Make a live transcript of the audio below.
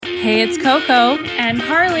Hey, it's Coco. And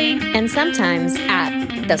Carly. And sometimes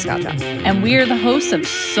at The Scott Drop. And we are the hosts of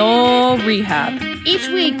Soul Rehab. Each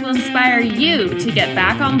week will inspire you to get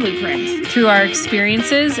back on Blueprint. Through our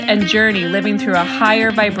experiences and journey living through a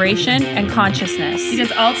higher vibration and consciousness.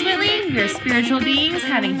 Because ultimately, we're spiritual beings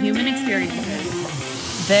having human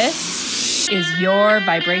experiences. This is your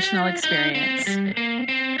vibrational experience.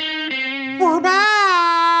 We're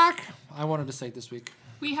back! I wanted to say it this week.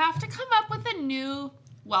 We have to come up with a new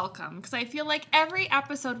welcome, because I feel like every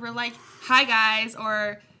episode we're like, hi guys,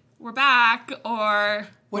 or we're back, or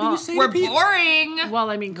What do you say we're to people? boring.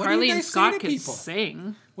 Well, I mean, What do Carly you and guys say Scott to can people?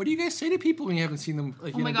 sing. What do you guys say to people when you haven't seen them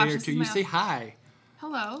like in my a gosh, day or this two? is You my- say hi.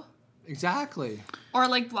 Hello. Exactly. Or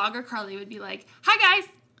like blogger Carly would be like, hi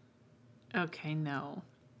guys. Okay, no.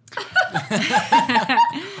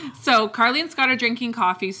 So Carly and Scott are drinking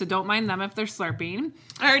coffee, so don't mind them if they're slurping.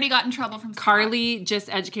 I already got in trouble from Scott. Carly just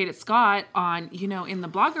educated Scott on, in the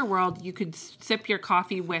blogger world, you could sip your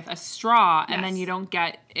coffee with a straw, and then Yes. you don't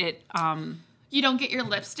get it. You don't get your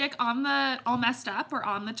lipstick on the all messed up or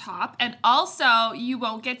on the top, and also you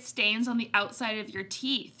won't get stains on the outside of your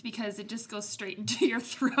teeth because it just goes straight into your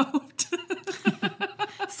throat.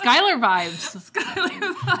 Skylar vibes.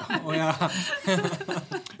 Oh, yeah.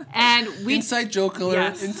 And we Inside joke alert.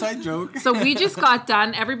 Yes. Inside joke. So we just got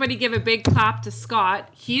done. Everybody give a big clap to Scott.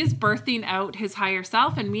 He is birthing out his higher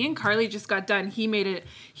self, and me and Carly just got done. He made it.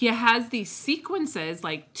 He has these sequences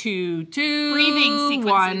like 2, 2, Breathing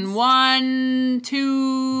sequences. 1, 1,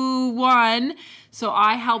 2, 1. So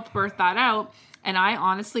I helped birth that out, and I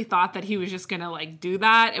honestly thought that he was just gonna like do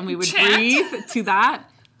that, and we would Chant. breathe to that.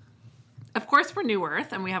 Of course, we're New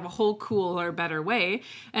Earth, and we have a whole cooler, better way.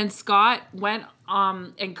 And Scott went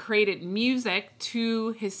and created music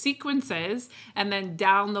to his sequences and then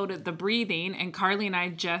downloaded the breathing, and Carly and I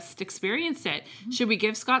just experienced it. Should we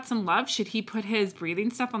give Scott some love? Should he put his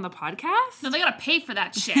breathing stuff on the podcast? No, they gotta pay for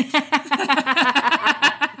that shit.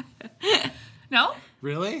 No?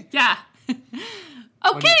 Really? Yeah.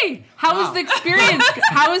 Okay. How was Wow. the experience?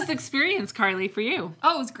 How was the experience, Carly, for you?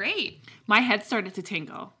 Oh, it was great. My head started to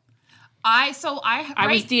tingle. I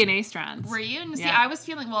was DNA strands. Were you? And see, Yeah. I was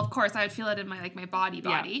feeling, well, of course, I would feel it in my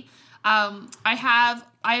body.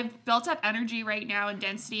 I've built up energy right now and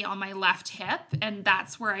density on my left hip, and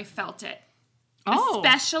that's where I felt it. Oh.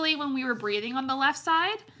 Especially when we were breathing on the left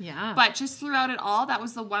side. Yeah. But just throughout it all, that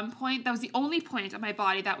was the one point, that was the only point of my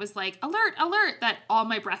body that was like, alert, alert, that all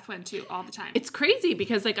my breath went to all the time. It's crazy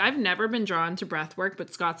because like I've never been drawn to breath work,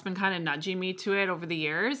 but Scott's been kind of nudging me to it over the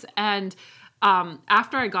years. And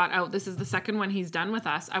after I got out, this is the second one he's done with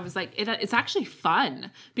us, I was like, it's actually fun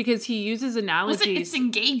because he uses analogies. It's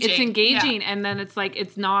engaging. It's engaging. Yeah. And then it's like,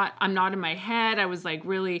 I'm not in my head. I was like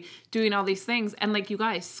really doing all these things. And like you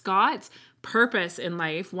guys, Scott's purpose in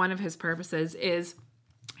life, one of his purposes is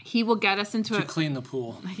he will get us into To clean the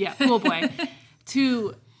pool. Yeah, pool boy.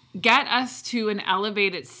 To get us to an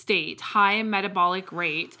elevated state, high metabolic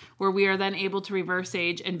rate, where we are then able to reverse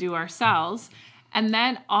age and do our cells. And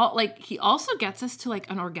then he also gets us to like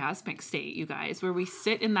an orgasmic state, you guys, where we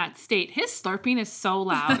sit in that state. His slurping is so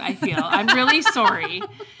loud, I feel. I'm really sorry.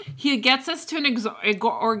 He gets us to an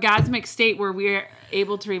orgasmic state where we're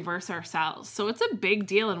able to reverse our cells. So it's a big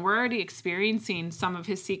deal, and we're already experiencing some of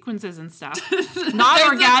his sequences and stuff. Not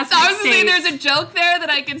orgasmic I was gonna say states. there's a joke there that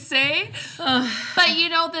I can say.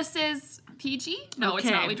 But this is PG? No, it's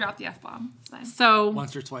Okay. not. We dropped the F-bomb. It's fine. So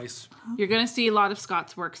Once or twice. you're going to see a lot of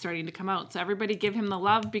Scott's work starting to come out. So everybody give him the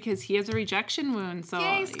love because he has a rejection wound. So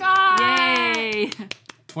Yay, Scott! Yay!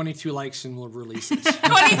 22 likes and we'll release it.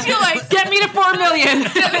 22 likes. Get me to 4 million.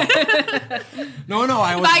 No,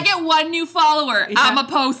 I If was... I get one new follower, I'ma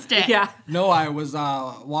post it. Yeah. No, I was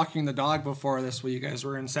walking the dog before this while you guys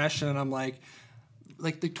were in session, and I'm like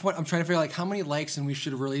I'm trying to figure out like how many likes and we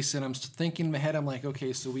should release it. I'm thinking in my head, I'm like,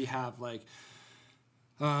 okay, so we have like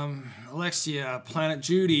Alexia, Planet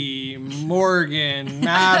Judy, Morgan,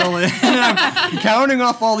 Madeline. I'm counting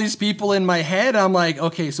off all these people in my head. I'm like,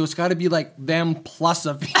 okay, so it's got to be like them plus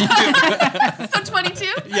a few. So 22?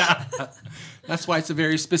 Yeah, that's why it's a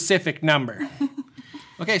very specific number.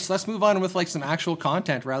 Okay, so let's move on with like some actual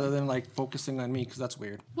content rather than like focusing on me because that's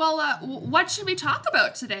weird. Well, what should we talk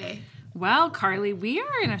about today? Well, Carly, we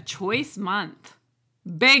are in a choice month.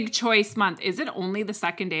 Big choice month. Is it only the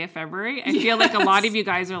second day of February? I feel like a lot of you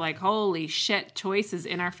guys are like, holy shit, choice is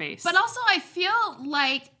in our face. But also, I feel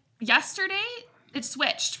like yesterday it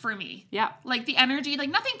switched for me. Yeah. Like the energy, like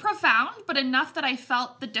nothing profound, but enough that I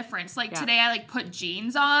felt the difference. Like today I like put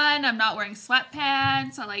jeans on. I'm not wearing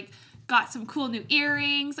sweatpants. I like got some cool new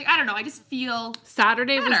earrings. Like, I don't know. I just feel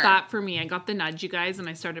Saturday was better. that for me. I got the nudge, you guys, and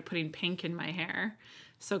I started putting pink in my hair.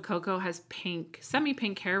 So Coco has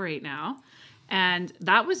semi-pink hair right now. And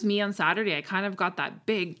that was me on Saturday. I kind of got that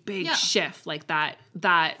big shift, like that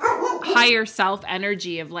higher self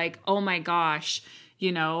energy of like, oh my gosh,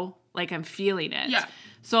 like I'm feeling it. Yeah.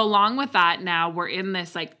 So along with that, now we're in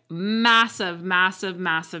this like massive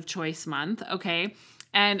choice month. Okay.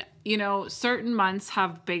 And, certain months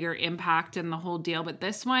have bigger impact in the whole deal, but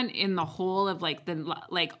this one in the whole of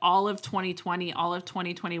all of 2020, all of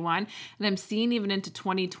 2021, and I'm seeing even into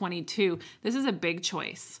 2022, this is a big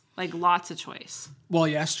choice, like lots of choice. Well,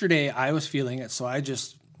 yesterday I was feeling it, so I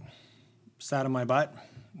just sat on my butt,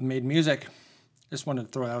 made music. Just wanted to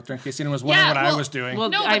throw it out there in case anyone was wondering what I was doing. Well,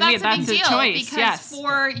 no, but that's a big deal choice, because yes.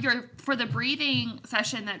 for the breathing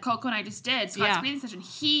session that Coco and I just did, Scott's breathing session,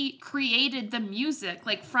 he created the music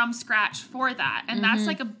like from scratch for that, and that's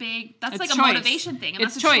like a motivation thing. And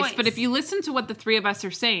it's that's choice. But if you listen to what the three of us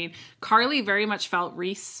are saying, Carly very much felt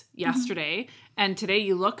Reese yesterday, and today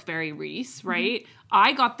you look very Reese, right?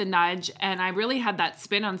 I got the nudge, and I really had that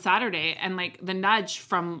spin on Saturday, and like the nudge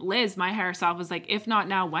from Liz, my higher self, was like, if not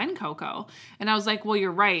now, when, Coco? And I was like, well, you're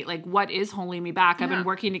right. Like, what is holding me back? I've been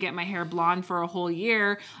working to get my hair blonde for a whole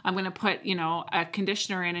year. I'm going to put, a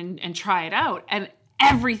conditioner in and try it out. And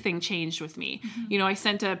everything changed with me. I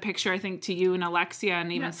sent a picture, I think, to you and Alexia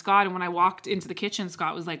and even Scott. And when I walked into the kitchen,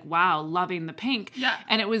 Scott was like, wow, loving the pink. Yeah.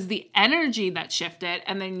 And it was the energy that shifted.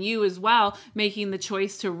 And then you as well, making the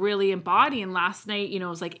choice to really embody. And last night, it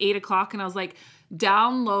was like 8:00 and I was like,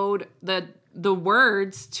 download the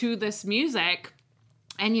words to this music.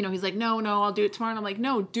 And, he's like, no, I'll do it tomorrow. And I'm like,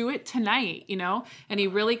 no, do it tonight, And he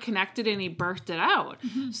really connected and he birthed it out.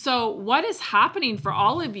 So what is happening for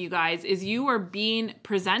all of you guys is you are being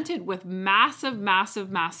presented with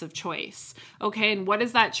massive choice. Okay. And what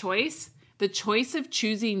is that choice? The choice of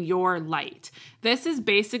choosing your light. This is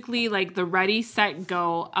basically like the ready, set,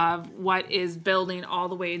 go of what is building all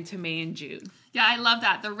the way into May and June. Yeah, I love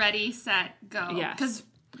that. The ready, set, go. Yes. Because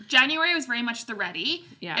January was very much the ready.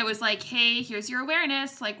 Yeah. It was like, hey, here's your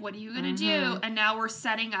awareness. Like, what are you going to do? And now we're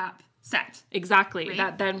setting up set. Exactly. Right?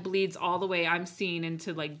 That then bleeds all the way, I'm seeing,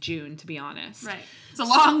 into like June, to be honest. Right. It's a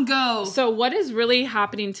long go. So what is really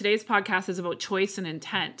happening, today's podcast is about choice and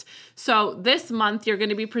intent. So this month, you're going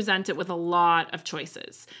to be presented with a lot of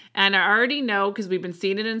choices. And I already know, because we've been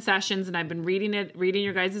seeing it in sessions and I've been reading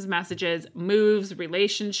your guys' messages, moves,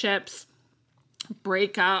 relationships,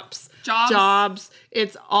 breakups, jobs.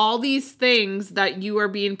 It's all these things that you are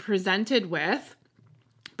being presented with,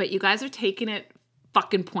 but you guys are taking it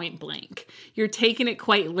fucking point blank. You're taking it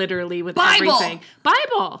quite literally with everything.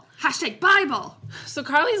 Bible. #Bible. So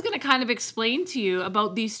Carly's going to kind of explain to you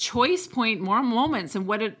about these choice point moments and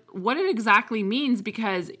what it exactly means,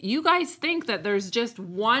 because you guys think that there's just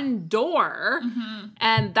one door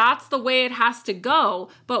and that's the way it has to go.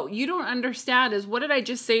 But you don't understand is, what did I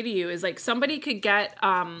just say to you? Is like somebody could get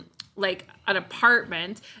like an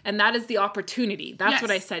apartment, and that is the opportunity. That's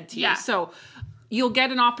what I said to you. Yeah. So you'll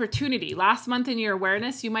get an opportunity. Last month in your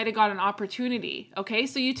awareness, you might have got an opportunity. Okay,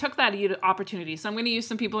 so you took that opportunity. So I'm going to use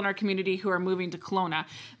some people in our community who are moving to Kelowna.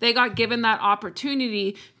 They got given that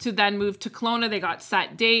opportunity to then move to Kelowna. They got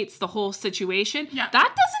set dates, the whole situation. Yeah.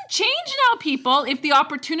 That doesn't change now, people, if the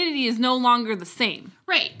opportunity is no longer the same.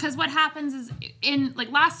 Right, because what happens is, in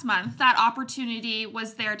like last month, that opportunity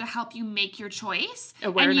was there to help you make your choice.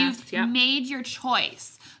 Awareness, and you've made your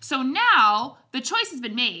choice. So now the choice has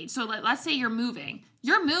been made. So let's say you're moving.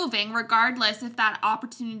 You're moving regardless if that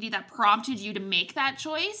opportunity that prompted you to make that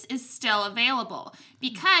choice is still available.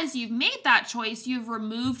 Because you've made that choice, you've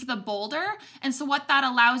removed the boulder. And so what that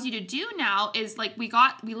allows you to do now is, like, we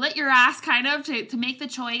lit your ass kind of to make the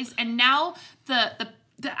choice. And now the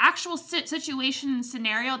actual situation and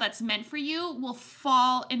scenario that's meant for you will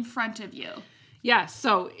fall in front of you. Yeah,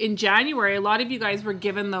 so in January, a lot of you guys were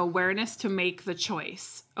given the awareness to make the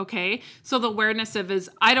choice, okay? So the awareness of is,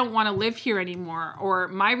 I don't want to live here anymore, or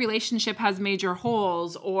my relationship has major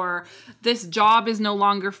holes, or this job is no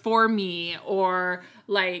longer for me, or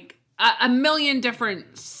like a million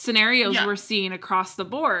different scenarios we're seeing across the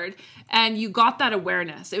board. And you got that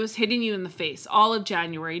awareness. It was hitting you in the face all of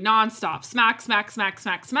January, nonstop, smack, smack, smack,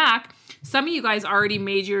 smack, smack. Some of you guys already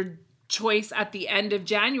made your choice at the end of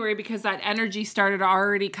January because that energy started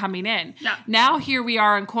already coming in. Yeah. Now here we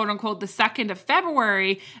are in quote unquote the 2nd of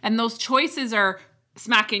February, and those choices are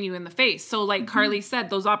smacking you in the face. So like Carly said,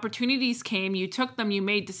 those opportunities came, you took them, you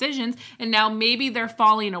made decisions, and now maybe they're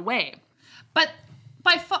falling away. But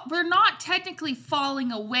we're not technically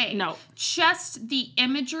falling away. No. Just the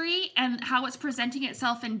imagery and how it's presenting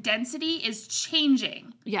itself in density is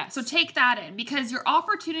changing. Yes. So take that in, because your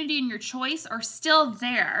opportunity and your choice are still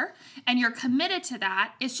there and you're committed to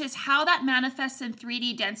that. It's just how that manifests in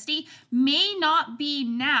 3D density may not be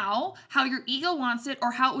now how your ego wants it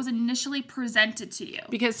or how it was initially presented to you.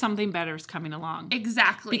 Because something better is coming along.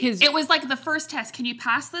 Exactly. Because it was like the first test. Can you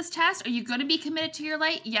pass this test? Are you going to be committed to your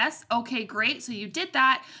light? Yes. Okay, great. So you did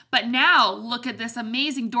that. But now look at this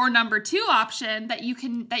amazing door number 2 option that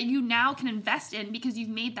you now can invest in because you've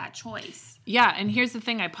made that choice. Yeah, and here's the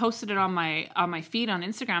thing. I posted it on my feed on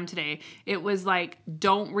Instagram today. It was like,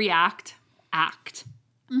 don't react, act.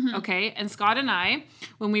 Mm-hmm. Okay. And Scott and I,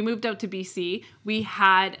 when we moved out to BC, we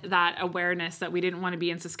had that awareness that we didn't want to be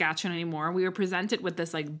in Saskatchewan anymore. We were presented with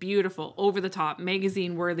this like beautiful, over the top,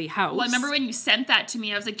 magazine worthy house. Well, I remember when you sent that to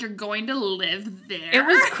me, I was like, you're going to live there. It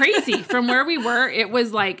was crazy. From where we were, it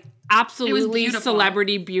was like absolutely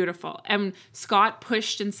celebrity beautiful. And Scott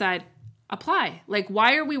pushed and said, apply. Like,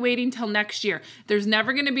 why are we waiting till next year? There's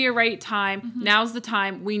never going to be a right time. Mm-hmm. Now's the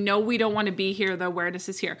time. We know we don't want to be here. The awareness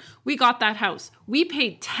is here. We got that house. We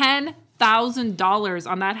paid $10,000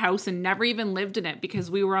 on that house and never even lived in it because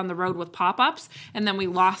we were on the road with pop-ups, and then we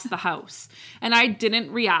lost the house. And I didn't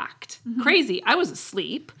react. Mm-hmm. Crazy. I was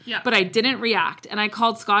asleep, but I didn't react. And I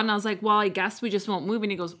called Scott and I was like, well, I guess we just won't move.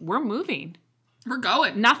 And he goes, we're moving. We're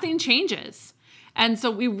going. Nothing changes. And so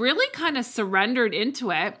we really kind of surrendered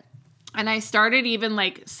into it. And I started even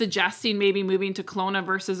like suggesting maybe moving to Kelowna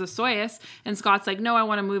versus Osoyoos. And Scott's like, no, I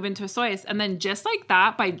want to move into Osoyoos. And then just like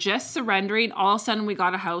that, by just surrendering, all of a sudden we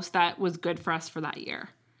got a house that was good for us for that year,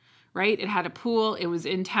 right? It had a pool. It was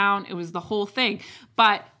in town. It was the whole thing.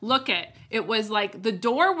 But look it was like the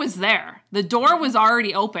door was there. The door was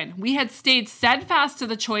already open. We had stayed steadfast to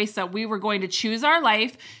the choice that we were going to choose our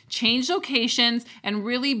life, change locations, and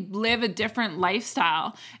really live a different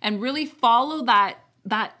lifestyle and really follow that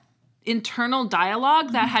internal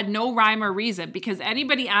dialogue that had no rhyme or reason, because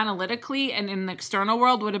anybody analytically and in the external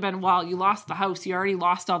world would have been, well, you lost the house, you already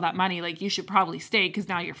lost all that money, like you should probably stay because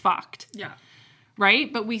now you're fucked. Yeah.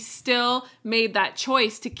 Right? But we still made that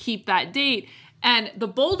choice to keep that date. And the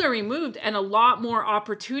boulder removed and a lot more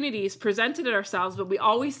opportunities presented ourselves, but we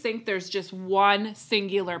always think there's just one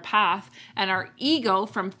singular path, and our ego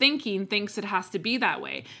from thinking thinks it has to be that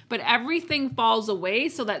way. But everything falls away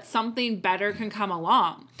so that something better can come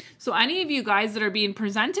along. So any of you guys that are being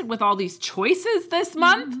presented with all these choices this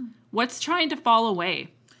month, what's trying to fall away?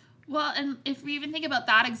 Well, and if we even think about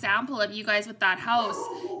that example of you guys with that house,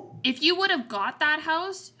 if you would have got that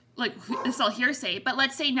house, like, this is all hearsay, but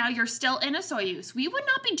let's say now you're still in Osoyoos, we would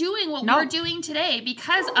not be doing what we're doing today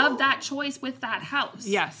because of that choice with that house.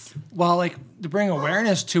 Yes. Well, like, to bring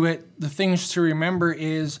awareness to it, the things to remember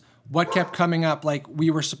is what kept coming up. Like,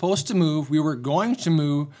 we were supposed to move, we were going to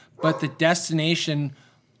move, but the destination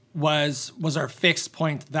was our fixed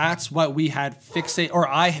point. That's what we had fixated, or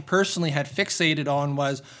I personally had fixated on,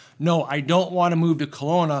 was, no, I don't want to move to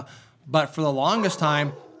Kelowna. But for the longest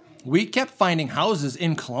time, we kept finding houses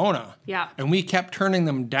in Kelowna. Yeah. And we kept turning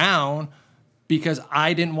them down because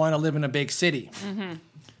I didn't want to live in a big city. Mm-hmm.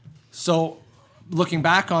 So looking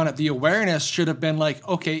back on it, the awareness should have been like,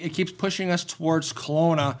 okay, it keeps pushing us towards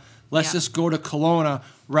Kelowna. Let's just go to Kelowna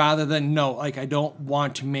rather than, no, like, I don't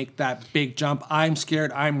want to make that big jump. I'm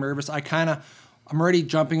scared. I'm nervous. I'm already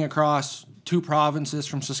jumping across 2 provinces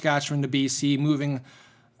from Saskatchewan to BC, moving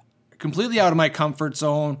completely out of my comfort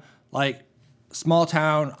zone. Like, small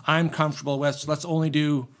town, I'm comfortable with. So let's only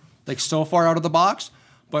do like so far out of the box.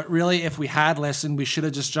 But really, if we had listened, we should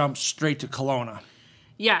have just jumped straight to Kelowna.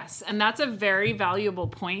 Yes. And that's a very valuable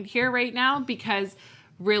point here right now, because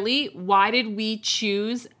really, why did we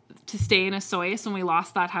choose to stay in Osoyoos when we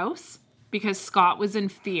lost that house? Because Scott was in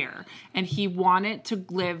fear and he wanted to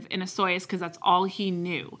live in Osoyoos because that's all he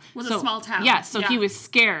knew. Was a small town. Yeah. So he was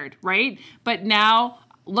scared, right? But now,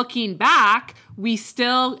 looking back, we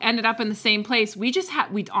still ended up in the same place. We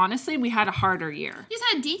had a harder year. You just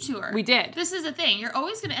had a detour. We did. This is the thing. You're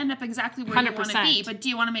always going to end up exactly where 100%. You want to be. But do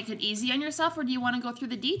you want to make it easy on yourself, or do you want to go through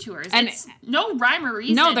the detours? And it's no rhyme or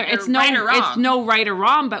reason. No, it's right or wrong. It's no right or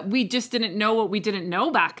wrong, but we just didn't know what we didn't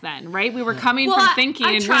know back then, right? We were coming from thinking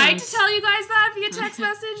in I tried to tell you guys that via text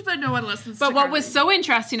message, but no one listens to But what was so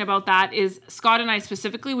interesting about that is Scott and I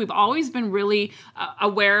specifically, we've always been really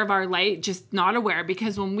aware of our light, just not aware,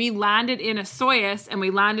 because when we landed in Osoyoos and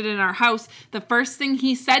we landed in our house, the first thing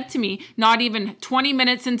he said to me, not even 20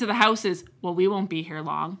 minutes into the house, is, well, we won't be here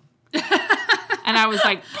long. And And I was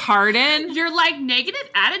like, pardon? You're like negative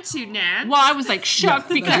attitude, Nan. Well, I was like shook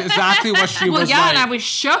because That's exactly what she well, was yeah, like. and I was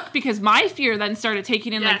shook because my fear then started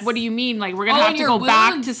taking in Yes. like, what do you mean? Like we're gonna Oh, have and to your go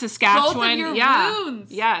back wounds. to Saskatchewan. Both of your yeah.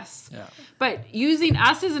 wounds. Yes. Yeah. But using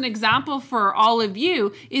us as an example for all of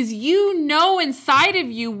you is you know inside of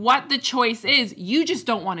you what the choice is. You just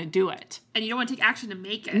don't want to do it. And you don't want to take action to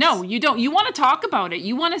make it. No, you don't. You want to talk about it.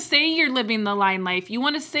 You want to say you're living the line life. You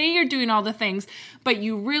want to say you're doing all the things, but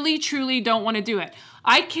you really, truly don't want to do it.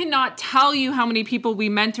 I cannot tell you how many people we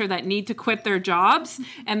mentor that need to quit their jobs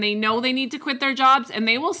and they know they need to quit their jobs and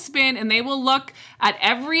they will spin and they will look at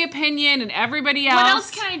every opinion and everybody else. What else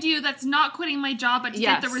can I do that's not quitting my job, but to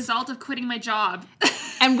get the Yes. result of quitting my job?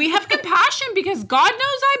 And we have compassion because God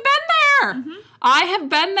knows I've been there. I have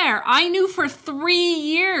been there. I knew for 3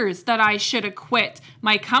 years that I should have quit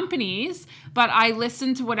my companies, but I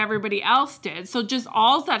listened to what everybody else did. So just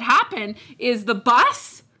all that happened is the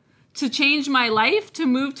bus to change my life, to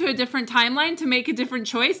move to a different timeline, to make a different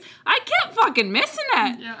choice. I kept fucking missing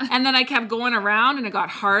it. Yeah. And then I kept going around and it got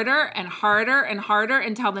harder and harder and harder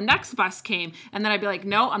until the next bus came. And then I'd be like,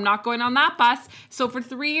 no, I'm not going on that bus. So for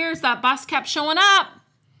 3 years, that bus kept showing up.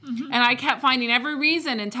 And I kept finding every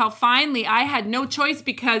reason until finally I had no choice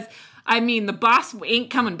because, I mean, the bus ain't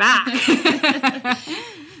coming back.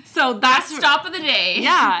 So that's Stop of the day.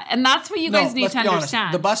 yeah, and that's what you guys need let's to be honest.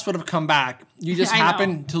 understand. The bus would have come back. You just I know.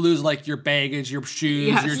 happened to lose like your baggage, your shoes,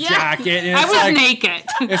 Yes. your Yeah. jacket. And I it's was like, naked.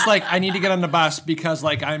 It's like I need to get on the bus because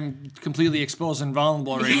like I'm completely exposed and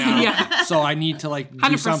vulnerable right now. Yeah. So I need to like do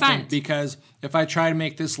 100%. something because if I try to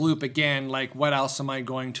make this loop again, like what else am I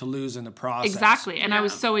going to lose in the process? Exactly. And I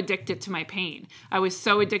was Yeah. so addicted to my pain. I was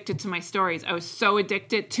so addicted to my stories. I was so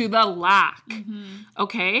addicted to the lack.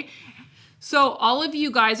 Okay? So all of you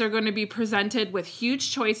guys are going to be presented with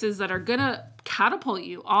huge choices that are going to catapult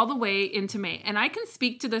you all the way into May. And I can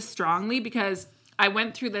speak to this strongly because I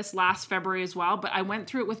went through this last February as well, but I went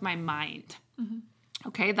through it with my mind.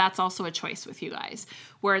 Okay, that's also a choice with you guys,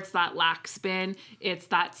 where it's that lack spin, it's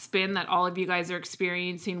that spin that all of you guys are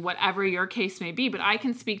experiencing, whatever your case may be. But I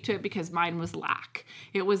can speak to it because mine was lack.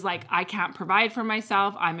 It was like, I can't provide for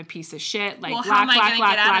myself. I'm a piece of shit. Like, Well, how am I gonna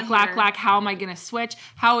get out of here? lack. How am I going to switch?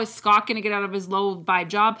 How is Scott going to get out of his low vibe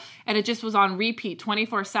job? And it just was on repeat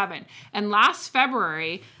 24/7. And last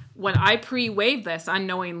February, when I pre-waived this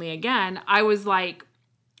unknowingly again, I was like,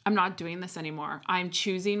 I'm not doing this anymore. I'm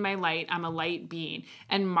choosing my light. I'm a light being.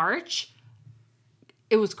 And March,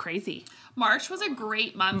 it was crazy. March was a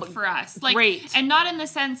great month for us. Like, Great. And not in the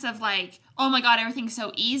sense of like, oh my God, everything's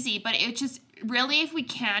so easy, but it just really, if we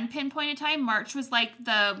can pinpoint a time, March was like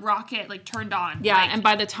the rocket like turned on. Yeah, Like, and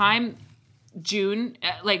by the time June,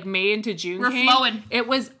 like May into June We're came, flowing. it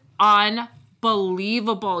was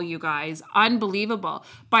unbelievable, you guys. Unbelievable.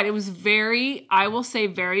 But it was very, I will say,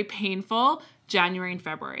 very painful January and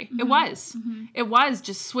February. It was. It was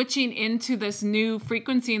just switching into this new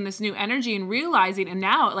frequency and this new energy and realizing. And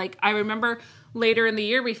now, like, I remember later in the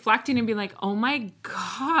year reflecting and being like, oh my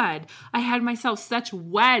God, I had myself such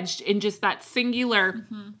wedged in just that singular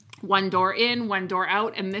one door in, one door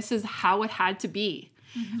out. And this is how it had to be.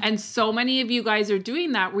 And so many of you guys are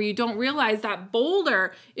doing that where you don't realize that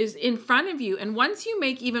boulder is in front of you. And once you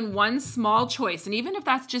make even one small choice, and even if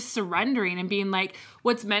that's just surrendering and being like,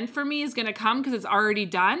 what's meant for me is going to come because it's already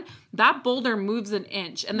done, that boulder moves an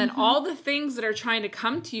inch. And then all the things that are trying to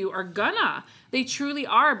come to you are gonna. They truly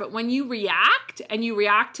are. But when you react and you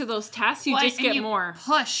react to those tests, you well, just and get you more.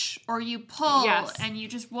 push or you pull Yes. and you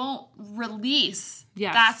just won't release.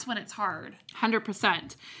 Yes. That's when it's hard.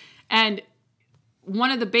 100%. And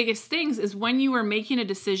one of the biggest things is when you are making a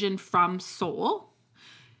decision from soul,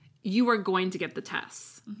 you are going to get the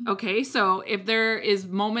tests. Okay, so if there is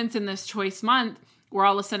moments in this choice month where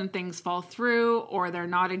all of a sudden things fall through or they're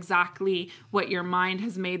not exactly what your mind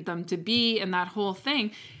has made them to be and that whole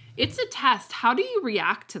thing, it's a test. How do you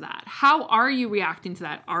react to that? How are you reacting to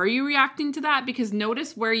that? Are you reacting to that? Because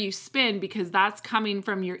notice where you spin, because that's coming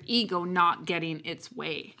from your ego not getting its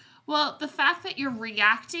way. Well, the fact that you're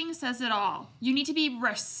reacting says it all. You need to be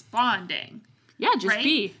responding. Yeah, just right?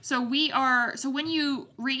 be. So when you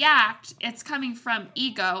react, it's coming from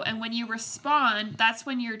ego. And when you respond, that's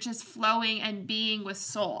when you're just flowing and being with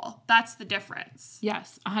soul. That's the difference.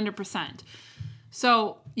 Yes, 100%.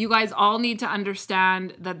 So you guys all need to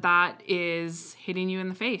understand that that is hitting you in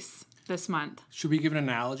the face this month. Should we give an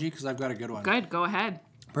analogy? Because I've got a good one. Good, go ahead.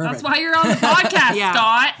 Perfect. That's why you're on the podcast, Yeah.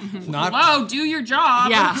 Scott. Not- Hello, do your job.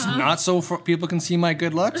 Yeah. Not so for people can see my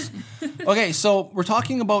good looks. Okay, so we're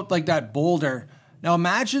talking about like that boulder. Now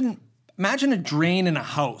imagine a drain in a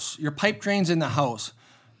house. Your pipe drains in the house.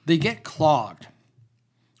 They get clogged,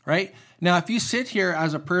 right? Now, if you sit here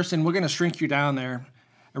as a person, we're going to shrink you down there,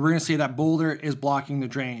 and we're going to say that boulder is blocking the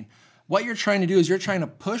drain. What you're trying to do is you're trying to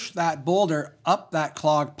push that boulder up that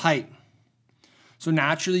clogged pipe. So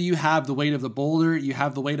naturally, you have the weight of the boulder, you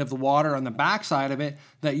have the weight of the water on the backside of it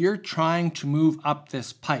that you're trying to move up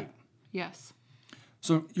this pipe. Yes.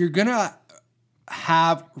 So you're going to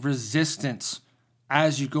have resistance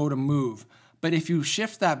as you go to move. But if you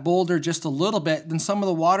shift that boulder just a little bit, then some of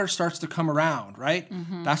the water starts to come around, right?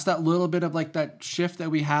 That's that little bit of like that shift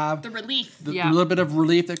that we have. The relief. The little bit of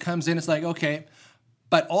relief that comes in. It's like, okay.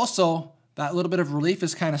 But also, that little bit of relief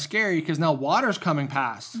is kind of scary because now water's coming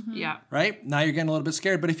past, Yeah. right? Now you're getting a little bit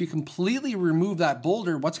scared. But if you completely remove that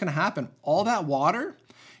boulder, what's going to happen? All that water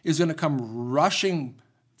is going to come rushing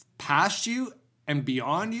past you and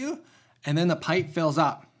beyond you, and then the pipe fills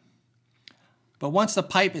up. But once the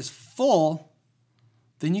pipe is full,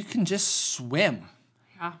 then you can just swim.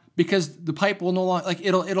 Yeah. Because the pipe will no longer, like,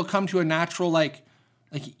 it'll come to a natural like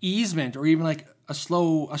easement or even like a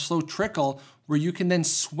slow trickle where you can then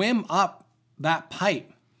swim up that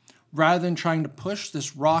pipe rather than trying to push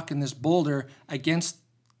this rock and this boulder against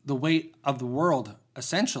the weight of the world,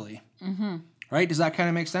 essentially. Right? Does that kind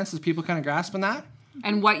of make sense? Does people kind of grasping that?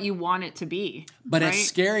 And what you want it to be. But right? it's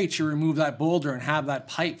scary to remove that boulder and have that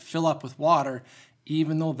pipe fill up with water,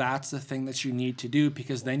 even though that's the thing that you need to do,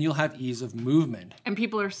 because then you'll have ease of movement. And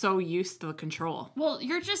people are so used to the control. Well,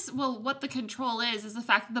 what the control is the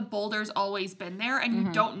fact that the boulder's always been there and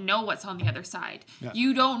you don't know what's on the other side. Yeah.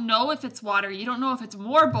 You don't know if it's water. You don't know if it's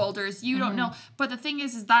more boulders. You don't know. But the thing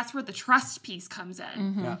is that's where the trust piece comes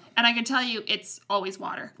in. Yeah. And I can tell you, it's always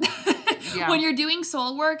water. Yeah. When you're doing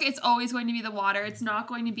soul work, it's always going to be the water. It's not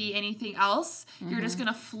going to be anything else. You're just going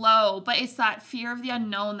to flow. But it's that fear of the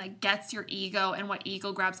unknown that gets your ego and what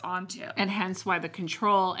ego grabs onto. And hence why the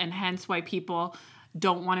control, and hence why people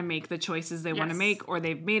don't want to make the choices they want to Yes. make, or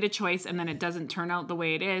they've made a choice and then it doesn't turn out the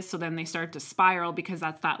way it is. So then they start to spiral because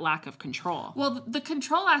that's that lack of control. Well, the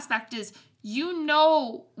control aspect is you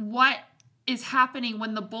know what is happening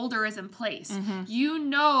when the boulder is in place. You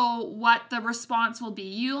know what the response will be.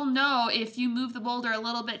 You'll know if you move the boulder a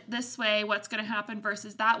little bit this way, what's going to happen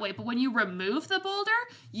versus that way. But when you remove the boulder,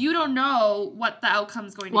 you don't know what the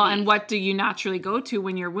outcome's going to be. Well, and what do you naturally go to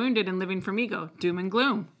when you're wounded and living from ego? Doom and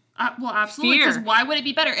gloom. Well, absolutely. Because Fear. why would it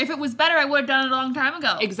be better? If it was better, I would have done it a long time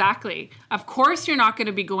ago. Exactly. Of course, you're not going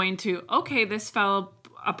to be going to, okay, this fell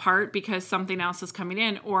apart because something else is coming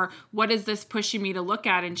in, or what is this pushing me to look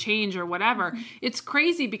at and change or whatever. It's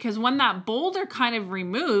crazy because when that boulder kind of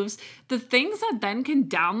removes, the things that then can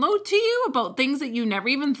download to you about things that you never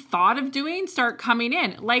even thought of doing start coming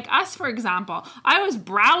in. Like us, for example, I was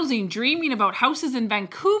browsing, dreaming about houses in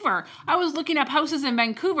Vancouver. I was looking up houses in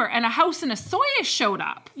Vancouver and a house in Osoyoos showed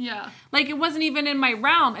up. Yeah. Like it wasn't even in my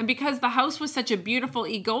realm. And because the house was such a beautiful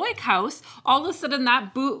egoic house, all of a sudden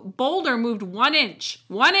that boulder moved 1 inch.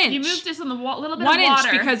 1 inch. You moved just on the little bit 1 of inch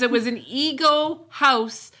water. because it was an ego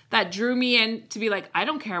house that drew me in to be like, I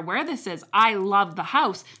don't care where this is. I love the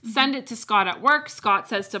house. Send it to Scott at work. Scott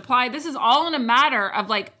says to apply. This is all in a matter of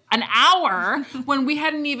like an hour when we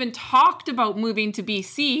hadn't even talked about moving to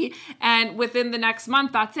BC. And within the next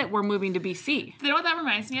month, that's it. We're moving to BC. You know what that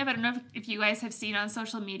reminds me of? I don't know if you guys have seen on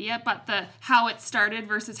social media, but the how it started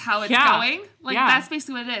versus how it's Yeah. going. Like Yeah. that's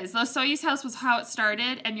basically what it is. The Soyuz house was how it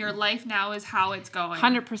started, and your life now is how it's going.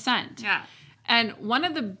 100%. Yeah. And one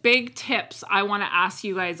of the big tips I want to ask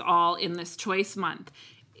you guys all in this choice month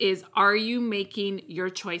is, are you making your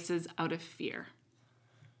choices out of fear?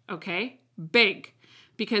 Okay? Big.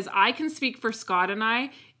 Because I can speak for Scott and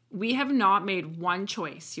I, we have not made one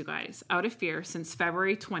choice, you guys, out of fear since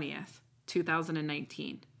February 20th,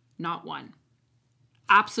 2019. Not one.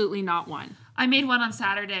 Absolutely not one. I made one on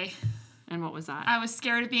Saturday. And what was that? I was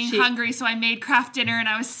scared of being hungry, so I made craft dinner, and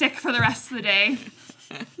I was sick for the rest of the day.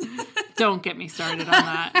 Don't get me started on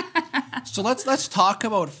that. So let's talk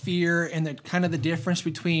about fear and the kind of the difference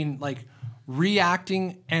between like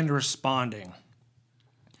reacting and responding.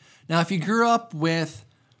 Now, if you grew up with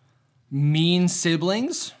mean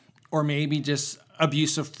siblings or maybe just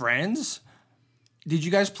abusive friends, did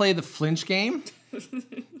you guys play the flinch game?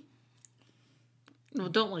 No,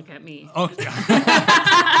 don't look at me. Okay.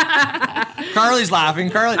 Carly's laughing.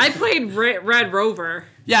 Carly. I played Red Rover.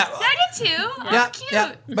 Yeah. I did too. That's Yeah, cute.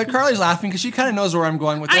 yeah. But Carly's laughing because she kind of knows where I'm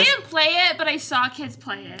going with I this. didn't play it, but I saw kids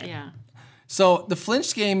play it. Yeah. So the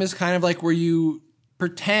flinch game is kind of like where you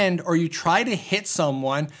pretend or you try to hit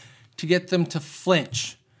someone to get them to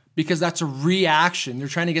flinch because that's a reaction. You're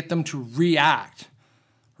trying to get them to react,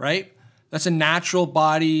 right? That's a natural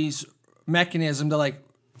body's mechanism to like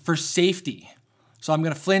for safety. So I'm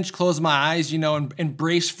going to flinch, close my eyes, and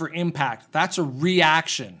brace for impact. That's a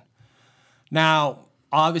reaction. Now,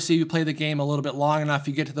 obviously, you play the game a little bit long enough,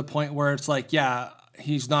 you get to the point where it's like, yeah,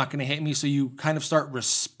 he's not going to hit me. So you kind of start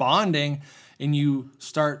responding and you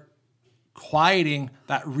start quieting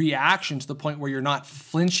that reaction to the point where you're not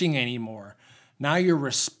flinching anymore. Now you're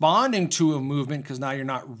responding to a movement because now you're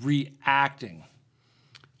not reacting.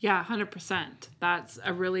 Yeah, 100%. That's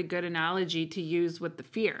a really good analogy to use with the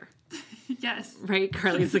fear. Yes. Right?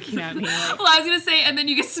 Carly's looking at me like... Well, I was going to say, and then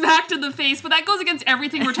you get smacked in the face, but that goes against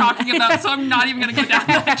everything we're talking about, so I'm not even going to go down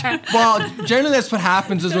that track. Well, generally that's what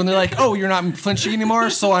happens is when they're like, oh, you're not flinching anymore,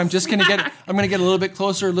 so I'm going to get a little bit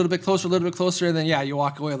closer, a little bit closer, a little bit closer, and then, yeah, you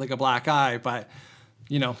walk away with like a black eye, but,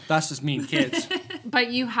 you know, that's just mean kids.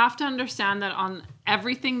 But you have to understand that on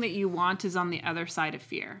everything that you want is on the other side of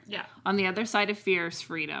fear. Yeah. On the other side of fear is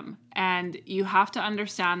freedom. And you have to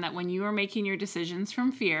understand that when you are making your decisions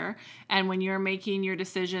from fear and when you're making your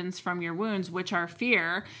decisions from your wounds, which are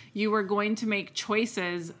fear, you are going to make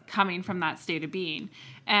choices coming from that state of being.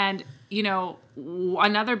 And, you know,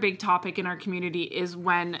 another big topic in our community is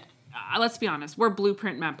when let's be honest, we're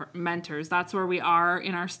blueprint mentors. That's where we are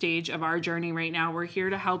in our stage of our journey right now. We're here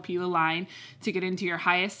to help you align, to get into your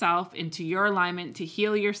highest self, into your alignment, to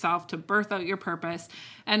heal yourself, to birth out your purpose.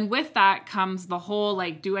 And with that comes the whole,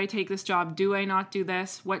 like, do I take this job? Do I not do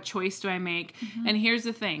this? What choice do I make? Mm-hmm. And here's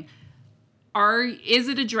the thing. Is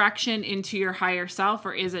it a direction into your higher self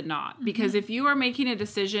or is it not? Because if you are making a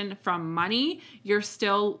decision from money, you're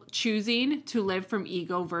still choosing to live from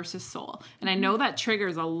ego versus soul. And I know that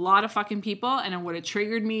triggers a lot of fucking people, and it would have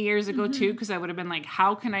triggered me years ago too, because I would have been like,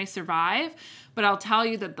 how can I survive? But I'll tell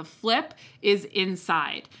you that the flip is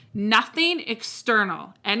inside. Nothing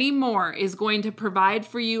external anymore is going to provide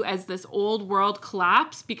for you as this old world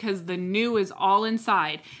collapse, because the new is all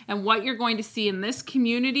inside. And what you're going to see in this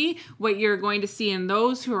community, what you're going to see in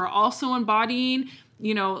those who are also embodying,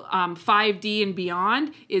 5D and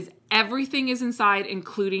beyond, is everything is inside,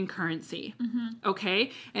 including currency. Okay?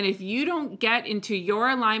 And if you don't get into your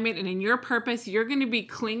alignment and in your purpose, you're going to be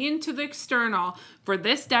clinging to the external for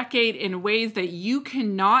this decade in ways that you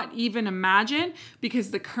cannot even imagine,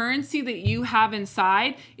 because the currency that you have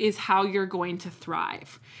inside is how you're going to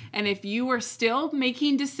thrive. And if you are still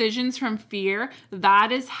making decisions from fear,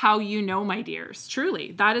 that is how you know, my dears,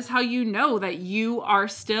 truly, that is how you know that you are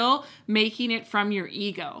still making it from your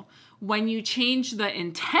ego. When you change the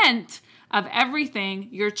intent of everything,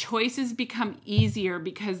 your choices become easier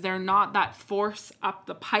because they're not that force up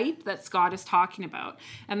the pipe that Scott is talking about.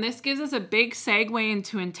 And this gives us a big segue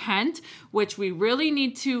into intent, which we really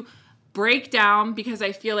need to break down, because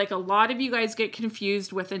I feel like a lot of you guys get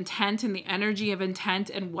confused with intent and the energy of intent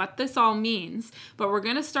and what this all means. But we're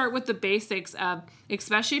going to start with the basics of,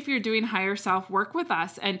 especially if you're doing higher self work with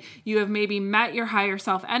us and you have maybe met your higher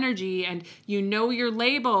self energy and you know your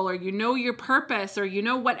label or you know your purpose or you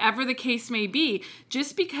know whatever the case may be.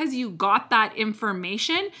 Just because you got that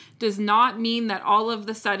information does not mean that all of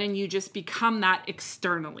a sudden you just become that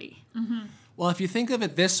externally. Well, if you think of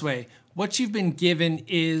it this way, what you've been given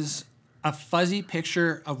is a fuzzy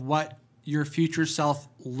picture of what your future self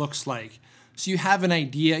looks like. So you have an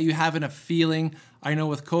idea, you have a feeling. I know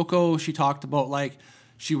with Coco, she talked about like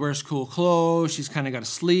she wears cool clothes, she's kind of got a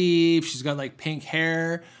sleeve, she's got like pink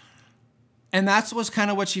hair. And that's was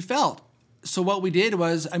kind of what she felt. So what we did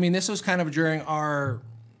was, this was kind of during our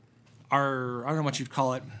I don't know what you'd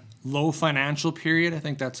call it, low financial period. I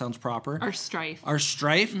think that sounds proper. Our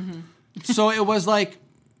strife. So it was like,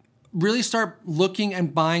 really start looking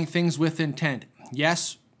and buying things with intent.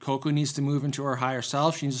 Yes, Coco needs to move into her higher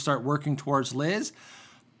self. She needs to start working towards Liz.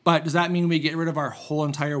 But does that mean we get rid of our whole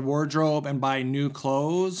entire wardrobe and buy new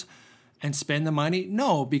clothes and spend the money?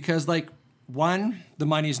 No, because one, the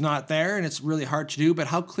money's not there and it's really hard to do. But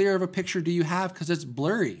how clear of a picture do you have? Because it's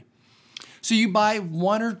blurry. So you buy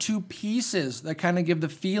one or two pieces that kind of give the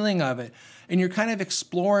feeling of it. And you're kind of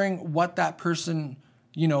exploring what that person,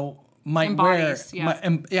 might embodies, wear.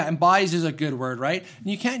 Embodies is a good word, right? And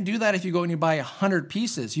you can't do that if you go and you buy 100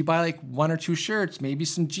 pieces. You buy like one or two shirts, maybe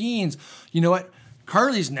some jeans. You know what?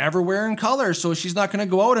 Carly's never wearing color, so she's not going to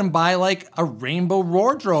go out and buy like a rainbow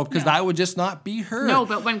wardrobe because that would just not be her. No,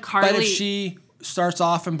 but when Carly... But if she starts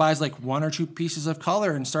off and buys like one or two pieces of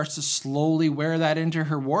color and starts to slowly wear that into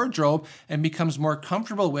her wardrobe and becomes more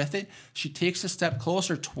comfortable with it, she takes a step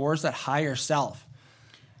closer towards that higher self.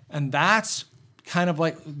 And that's kind of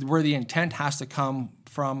like where the intent has to come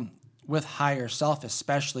from with higher self,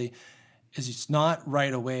 especially, is it's not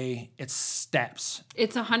right away, it's steps.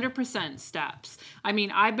 It's 100% steps. I mean,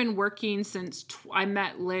 I've been working since I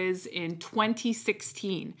met Liz in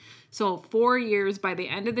 2016. So 4 years, by the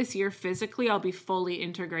end of this year, physically, I'll be fully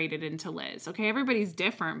integrated into Liz. Okay, everybody's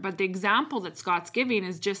different, but the example that Scott's giving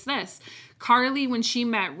is just this. Carly, when she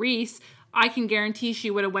met Reese, I can guarantee she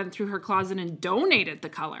would have went through her closet and donated the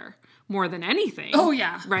color more than anything. Oh,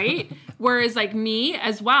 yeah. Right? Whereas like me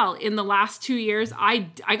as well, in the last 2 years, I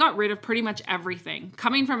got rid of pretty much everything.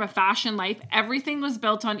 Coming from a fashion life, everything was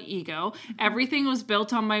built on ego. Everything was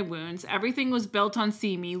built on my wounds. Everything was built on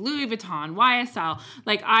See Me, Louis Vuitton, YSL.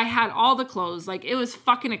 Like I had all the clothes. Like it was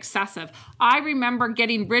fucking excessive. I remember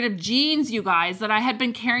getting rid of jeans, you guys, that I had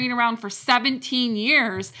been carrying around for 17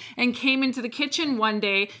 years and came into the kitchen one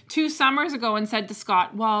day 2 summers ago and said to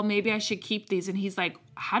Scott, well, maybe I should keep these. And he's like,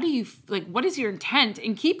 how do you, like, what is your intent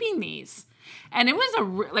in keeping these? And it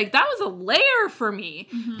was that was a layer for me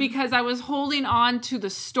because I was holding on to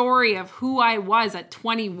the story of who I was at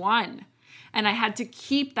 21. And I had to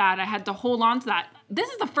keep that. I had to hold on to that.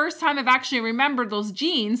 This is the first time I've actually remembered those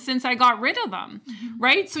jeans since I got rid of them,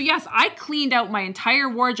 right? So yes, I cleaned out my entire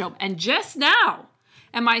wardrobe. And just now,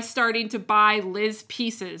 am I starting to buy Liz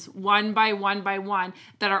pieces one by one by one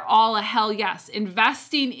that are all a hell yes,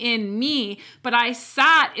 investing in me, but I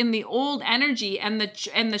sat in the old energy and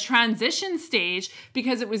the transition stage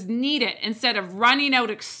because it was needed instead of running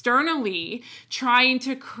out externally, trying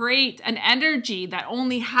to create an energy that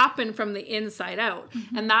only happened from the inside out.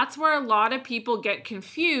 And that's where a lot of people get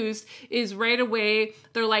confused is right away,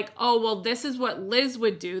 they're like, oh, well, this is what Liz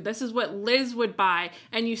would do. This is what Liz would buy.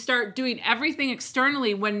 And you start doing everything externally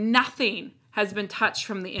when nothing has been touched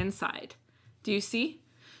from the inside. Do you see?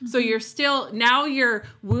 So you're still, now your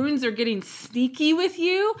wounds are getting sneaky with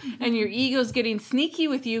you and your ego's getting sneaky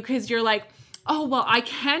with you because you're like, oh, well, I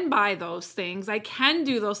can buy those things. I can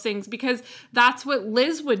do those things because that's what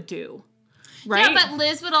Liz would do. Right? Yeah, but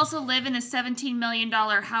Liz would also live in a $17 million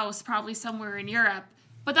house probably somewhere in Europe.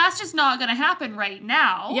 But that's just not going to happen right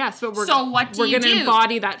now. Yes, but what do you do? We're going to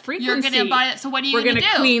embody that frequency. You're going to embody it. So what are you going to do?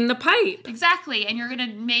 We're going to clean the pipe. Exactly. And you're going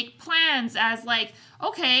to make plans as like,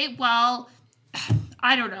 okay, well,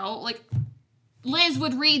 I don't know, like Liz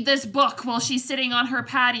would read this book while she's sitting on her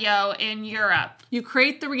patio in Europe. You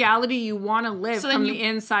create the reality you want to live from the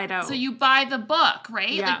inside out. So you buy the book, right?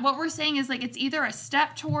 Yeah. Like what we're saying is like it's either a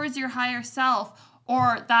step towards your higher self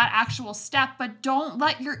or that actual step, but don't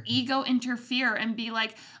let your ego interfere and be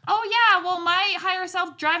like, oh yeah, well my higher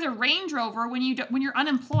self drives a Range Rover when you're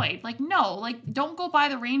unemployed. Like no, like don't go buy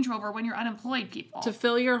the Range Rover when you're unemployed, people. To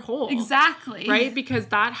fill your hole. Exactly. Right? Because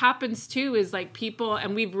that happens too, is like people,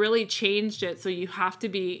 and we've really changed it, so you have to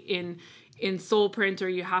be in Soul Print, or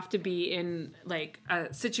you have to be in like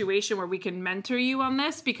a situation where we can mentor you on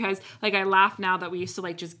this, because like I laugh now that we used to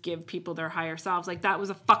like just give people their higher selves. Like that was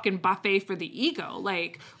a fucking buffet for the ego.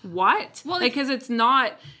 Like what? Well, like, because it's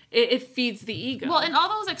not, it feeds the ego. Well, and all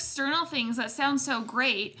those external things that sound so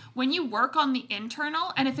great, when you work on the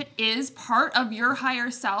internal, and if it is part of your higher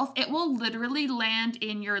self, it will literally land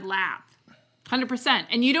in your lap. 100%.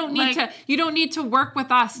 And you don't need to work with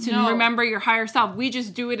us to remember your higher self. We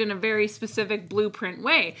just do it in a very specific blueprint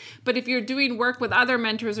way. But if you're doing work with other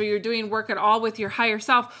mentors, or you're doing work at all with your higher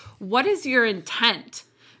self, what is your intent?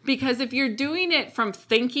 Because if you're doing it from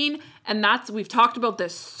thinking, and we've talked about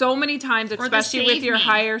this so many times, especially with your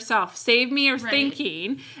higher self, save me or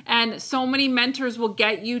thinking, and so many mentors will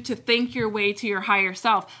get you to think your way to your higher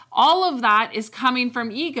self. All of that is coming from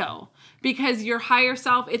ego. Because your higher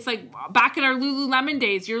self, it's like back in our Lululemon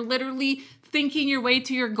days, you're literally thinking your way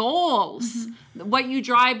to your goals, what you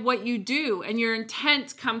drive, what you do, and your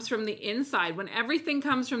intent comes from the inside. When everything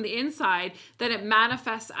comes from the inside, then it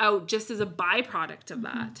manifests out just as a byproduct of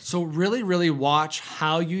that. So really, really watch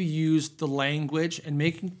how you use the language and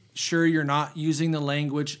making sure you're not using the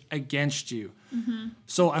language against you.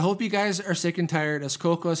 So I hope you guys are sick and tired as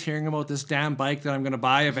Coco's hearing about this damn bike that I'm going to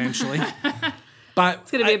buy eventually. But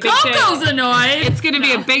it's going to be a big day. Coco's annoyed. It's going to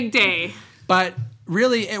be a big day. But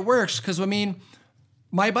really, it works because, I mean,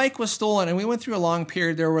 my bike was stolen and we went through a long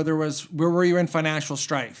period there where we were in financial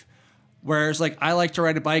strife. Whereas, like, I like to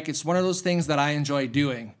ride a bike. It's one of those things that I enjoy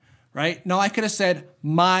doing, right? Now, I could have said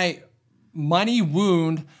my money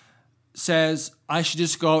wound says I should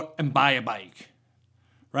just go out and buy a bike.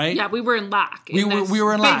 Right? Yeah, we were in lack. We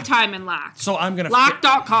were in lack. Big time in lack. So I'm gonna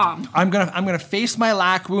lack.com. I'm gonna face my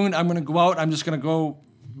lack wound. I'm gonna go out. I'm just gonna go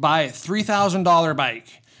buy a $3,000 bike.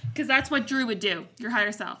 Because that's what Drew would do. Your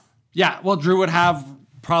higher self. Yeah. Well, Drew would have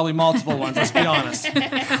probably multiple ones. Let's be honest.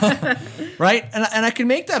 Right? And I can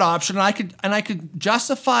make that option. And I could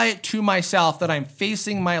justify it to myself that I'm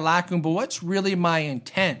facing my lack wound. But what's really my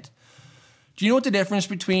intent? Do you know what the difference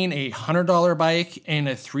between a $100 bike and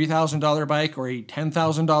a $3,000 bike or a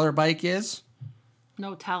 $10,000 bike is?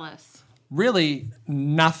 No, tell us. Really,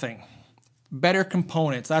 nothing. Better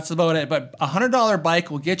components. That's about it. But a $100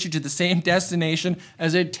 bike will get you to the same destination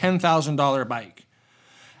as a $10,000 bike.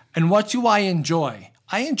 And what do I enjoy?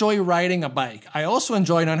 I enjoy riding a bike. I also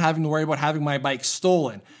enjoy not having to worry about having my bike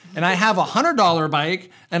stolen. And I have a $100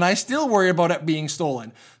 bike and I still worry about it being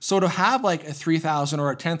stolen. So to have like a $3,000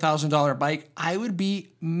 or a $10,000 bike, I would be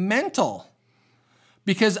mental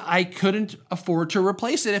because I couldn't afford to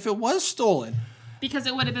replace it if it was stolen. Because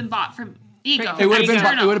it would have been bought from Ego. It would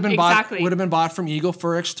have been Exactly. bought from Ego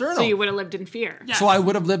for external. So you would have lived in fear. Yes. So I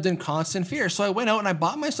would have lived in constant fear. So I went out and I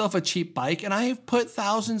bought myself a cheap bike and I have put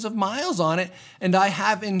thousands of miles on it and I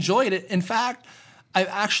have enjoyed it. In fact, I've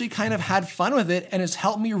actually kind of had fun with it and it's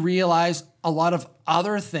helped me realize a lot of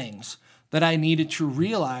other things that I needed to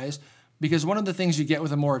realize, because one of the things you get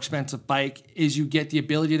with a more expensive bike is you get the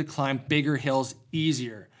ability to climb bigger hills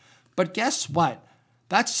easier. But guess what?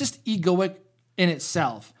 That's just egoic in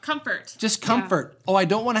itself. Comfort. Just comfort. Yeah. Oh, I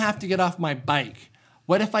don't want to have to get off my bike.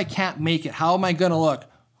 What if I can't make it? How am I going to look?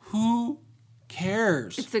 Who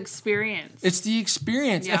cares? It's experience. It's the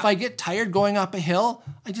experience. Yeah. If I get tired going up a hill,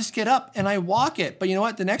 I just get up and I walk it. But you know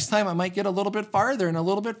what? The next time I might get a little bit farther and a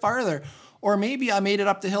little bit farther. Or maybe I made it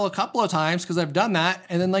up the hill a couple of times because I've done that.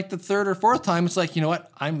 And then like the third or fourth time, it's like, you know what?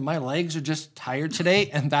 My legs are just tired today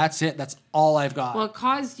and that's it. That's all I've got. Well, it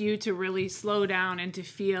caused you to really slow down and to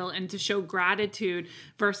feel and to show gratitude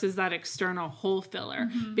versus that external hole filler.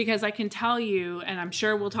 Mm-hmm. Because I can tell you, and I'm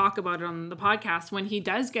sure we'll talk about it on the podcast, when he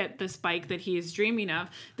does get this bike that he is dreaming of,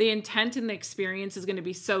 the intent and the experience is going to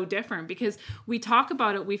be so different. Because we talk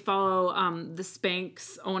about it, we follow the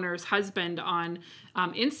Spanx owner's husband on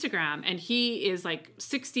Instagram, and he is like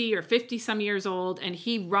 60 or 50 some years old and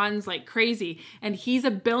he runs like crazy and he's a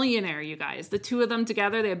billionaire, you guys. The two of them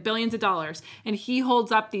together, they have billions of dollars, and he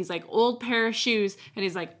holds up these like old pair of shoes and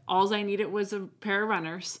he's like, all I needed was a pair of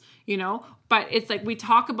runners, you know. But it's like we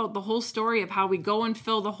talk about the whole story of how we go and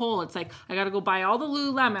fill the hole. It's like, I got to go buy all the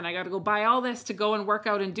Lululemon, I got to go buy all this to go and work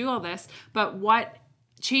out and do all this. But what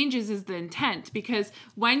changes is the intent, because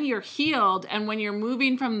when you're healed and when you're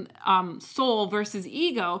moving from soul versus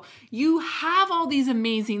ego, you have all these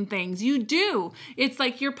amazing things. You do. It's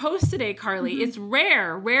like your post today, Carly. Mm-hmm. It's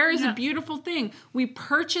rare. Rare is a beautiful thing. We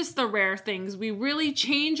purchase the rare things. We really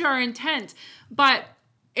change our intent, but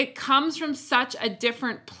it comes from such a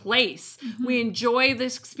different place. Mm-hmm. We enjoy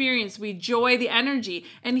this experience. We enjoy the energy.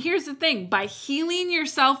 And here's the thing. By healing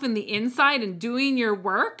yourself in the inside and doing your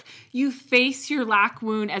work, you face your lack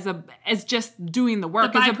wound as just doing the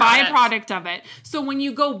work, as a byproduct of it. So when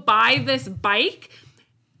you go buy this bike,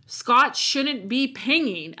 Scott shouldn't be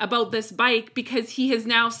pinging about this bike because he has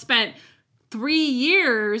now spent 3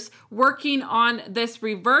 years working on this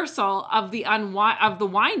reversal of the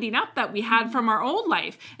winding up that we had from our old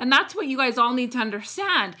life. And that's what you guys all need to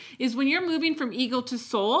understand, is when you're moving from ego to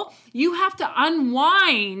soul, you have to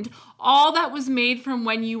unwind all that was made from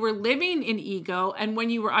when you were living in ego and when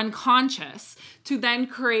you were unconscious to then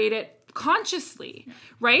create it consciously,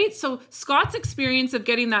 right? So Scott's experience of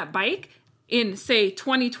getting that bike in, say,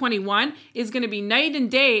 2021 is going to be night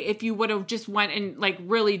and day if you would have just went and like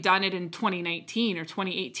really done it in 2019 or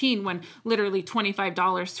 2018 when literally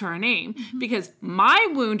 $25 to our name. Mm-hmm. Because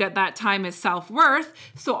my wound at that time is self-worth,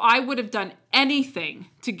 so I would have done anything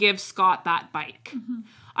to give Scott that bike. Mm-hmm.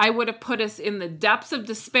 I would have put us in the depths of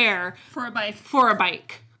despair for a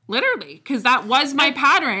bike. Literally, because that was my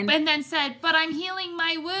pattern. And then said, but I'm healing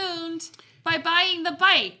my wound by buying the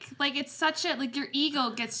bike. Like, it's such a, like, your ego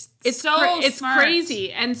gets it's smart.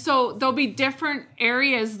 Crazy. And so there'll be different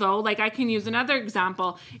areas though. Like, I can use another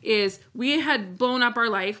example is we had blown up our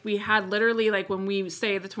life. We had literally, like, when we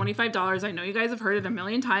say the $25, I know you guys have heard it a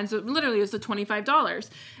million times, but literally it was the $25.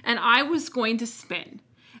 And I was going to spin.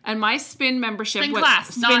 And my spin membership was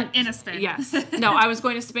class, not in a spin. Yes. No, I was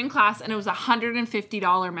going to spin class and it was a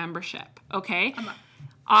 $150 membership. Okay.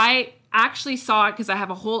 I actually saw it because I have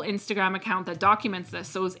a whole Instagram account that documents this.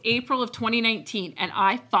 So it was April of 2019 and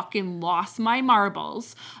I fucking lost my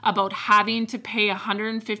marbles about having to pay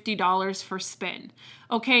 $150 for spin.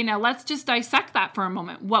 Okay, now let's just dissect that for a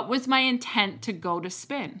moment. What was my intent to go to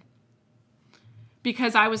spin?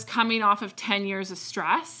 Because I was coming off of 10 years of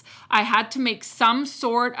stress, I had to make some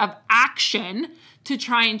sort of action to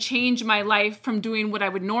try and change my life from doing what I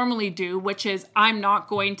would normally do, which is I'm not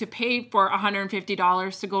going to pay for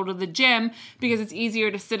 $150 to go to the gym because it's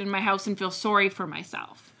easier to sit in my house and feel sorry for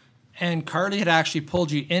myself. And Carly had actually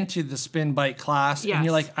pulled you into the spin bike class, yes. And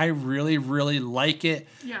you're like, I really, really like it.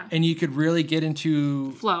 Yeah. And you could really get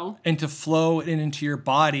into flow and into your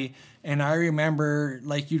body. And I remember,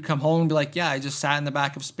 like, you'd come home and be like, yeah, I just sat in the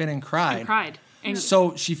back of Spin and cried. And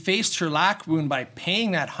So she faced her lack wound by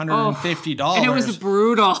paying that $150. and it was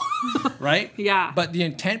brutal. Right? Yeah. But the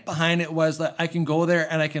intent behind it was that I can go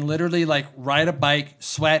there and I can literally, like, ride a bike,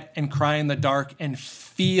 sweat, and cry in the dark and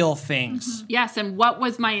feel things. Yes, and what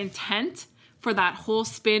was my intent for that whole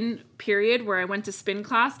spin period where I went to spin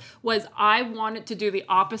class was I wanted to do the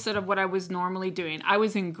opposite of what I was normally doing. I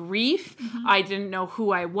was in grief. I didn't know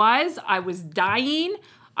who I was. I was dying.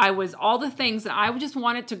 I was all the things, and I just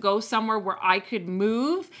wanted to go somewhere where I could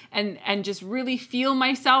move and just really feel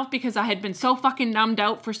myself because I had been so fucking numbed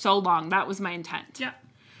out for so long. That was my intent. Yeah.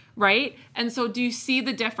 Right? And so do you see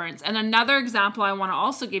the difference? And another example I want to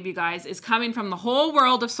also give you guys is coming from the whole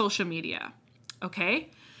world of social media. Okay?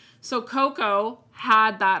 So Coco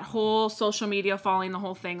had that whole social media following, the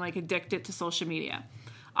whole thing, like addicted to social media.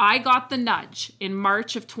 I got the nudge in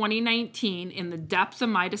March of 2019 in the depths of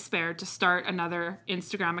my despair to start another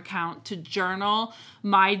Instagram account to journal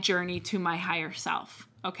my journey to my higher self.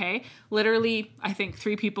 Okay? Literally, I think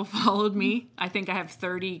 3 people followed me. I think I have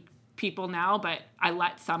 30 people now, but I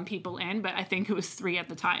let some people in, but I think it was 3 at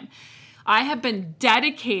the time. I have been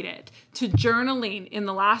dedicated to journaling in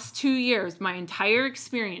the last 2 years, my entire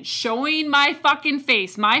experience, showing my fucking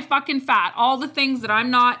face, my fucking fat, all the things that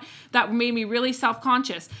I'm not, that made me really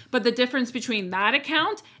self-conscious. But the difference between that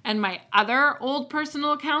account and my other old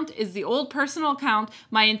personal account is the old personal account,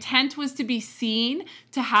 my intent was to be seen,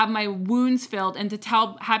 to have my wounds filled, and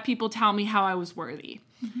to have people tell me how I was worthy.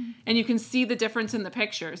 And you can see the difference in the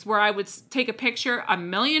pictures where I would take a picture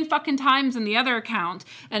 1,000,000 fucking times in the other account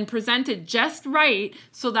and present it just right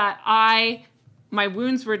so that my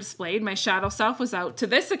wounds were displayed, my shadow self was out. To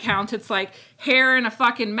this account, it's like hair in a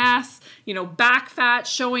fucking mess, back fat,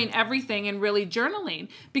 showing everything and really journaling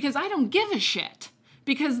because I don't give a shit.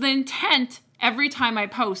 Because the intent every time I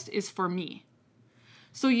post is for me.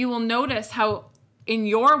 So you will notice how in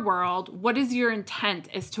your world, what is your intent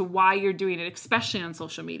as to why you're doing it, especially on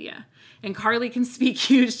social media? And Carly can speak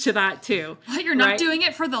huge to that too. What, you're not doing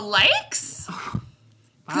it for the likes?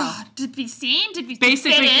 God, to be seen, to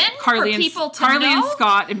basically fit in, Carly for people to Carly know? and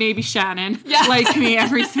Scott, and maybe Shannon, like me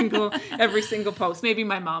every single post. Maybe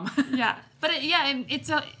my mom. Yeah, but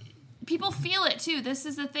it's people feel it too. This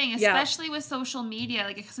is the thing, especially with social media.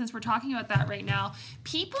 Like, since we're talking about that right now,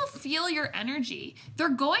 people feel your energy. They're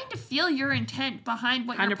going to feel your intent behind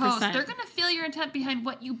what you post. They're going to feel your intent behind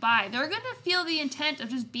what you buy. They're going to feel the intent of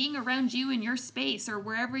just being around you in your space or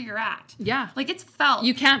wherever you're at. Yeah. Like, it's felt.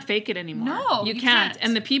 You can't fake it anymore. No, you can't.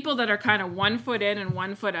 And the people that are kind of 1 foot in and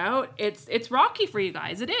 1 foot out, it's rocky for you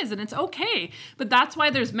guys. It is, and it's okay. But that's why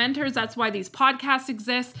there's mentors. That's why these podcasts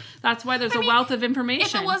exist. That's why there's a wealth of information.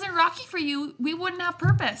 If it wasn't rocky for you, we wouldn't have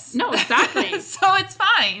purpose. No, exactly. So it's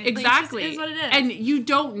fine. Exactly. Like, it is what it is. And you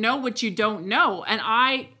don't know what you don't know. And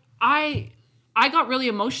I got really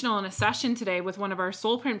emotional in a session today with one of our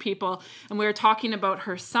soul print people, and we were talking about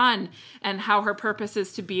her son and how her purpose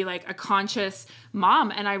is to be like a conscious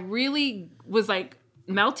mom. And I really was like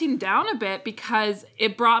melting down a bit because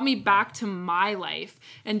it brought me back to my life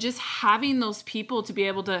and just having those people to be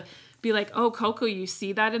able to be like, oh, Coco, you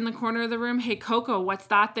see that in the corner of the room? Hey, Coco, what's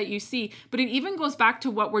that you see? But it even goes back to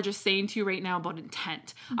what we're just saying to you right now about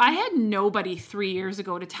intent. Mm-hmm. I had nobody 3 years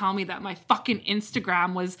ago to tell me that my fucking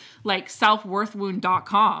Instagram was like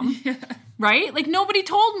selfworthwound.com. Yeah. Right? Like, nobody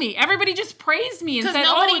told me. Everybody just praised me and said,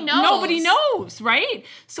 nobody knows, right?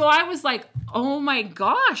 So I was like, oh my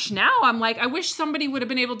gosh, now I'm like, I wish somebody would have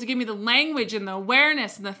been able to give me the language and the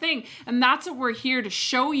awareness and the thing. And that's what we're here to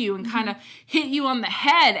show you and kind of hit you on the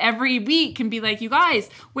head every week and be like, you guys,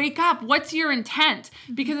 wake up. What's your intent?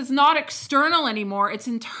 Because it's not external anymore. It's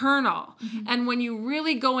internal. Mm-hmm. And when you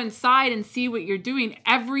really go inside and see what you're doing,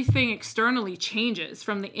 everything externally changes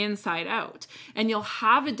from the inside out. And you'll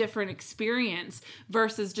have a different experience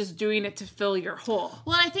versus just doing it to fill your hole.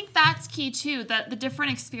 Well, I think that's key too, that the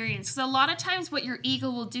different experience. Because a lot of times what your ego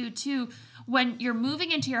will do too, when you're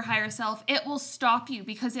moving into your higher self, it will stop you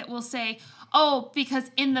because it will say, oh,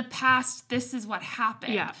 because in the past, this is what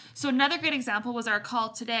happened. Yeah. So another good example was our call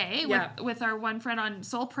today with our one friend on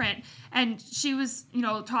Soul Print. And she was,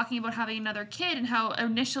 talking about having another kid and how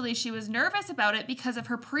initially she was nervous about it because of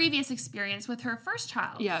her previous experience with her first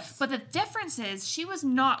child. Yes. But the difference is she was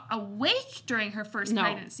not awake during her first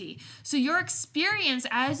pregnancy. So your experience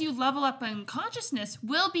as you level up in consciousness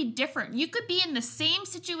will be different. You could be in the same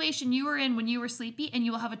situation you were in when you were sleepy and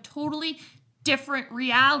you will have a totally different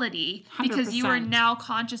reality 100%. Because you are now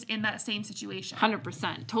conscious in that same situation.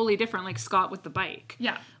 100%. Totally different, like Scott with the bike.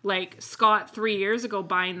 Yeah. Like Scott 3 years ago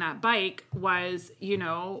buying that bike was,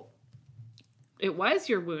 it was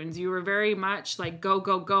your wounds. You were very much like, go,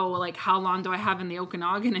 go, go. Like, how long do I have in the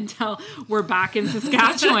Okanagan until we're back in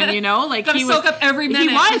Saskatchewan, you know? Like, Gotta soak up every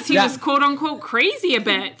minute. He was quote unquote crazy a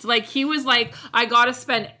bit. Like, he was like, I gotta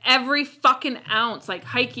spend every fucking ounce, like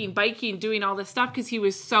hiking, biking, doing all this stuff, because he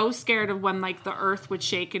was so scared of when like the earth would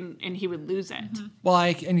shake and he would lose it. Well,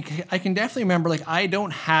 I can definitely remember, like, I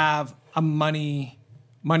don't have a money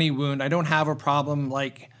wound. I don't have a problem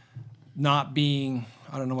like not being,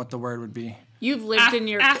 I don't know what the word would be. You've lived in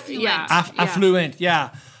your affluent. Affluent,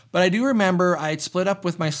 yeah. But I do remember I'd split up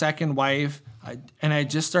with my second wife, and I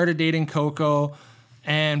just started dating Coco,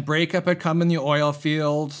 and breakup had come in the oil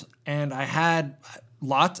fields, and I had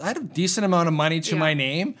a decent amount of money to my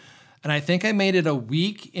name, and I think I made it a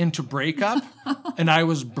week into breakup, and I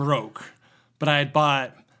was broke. But I had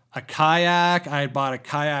bought a kayak, I had bought a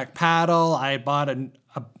kayak paddle, I had bought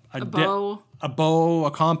a bow. A bow,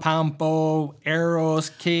 a compound bow,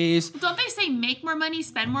 arrows, case. Don't they say make more money,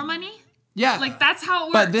 spend more money? Yeah. Like, that's how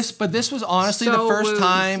it works. But this was honestly So the first wounds,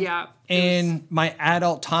 time yeah. in my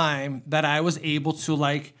adult time that I was able to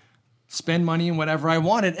like spend money in whatever I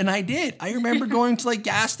wanted. And I did. I remember going to like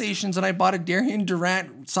gas stations and I bought a Darian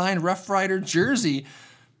Durant signed Rough Rider jersey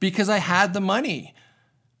because I had the money.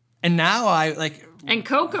 And now And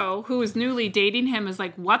Coco, who was newly dating him, is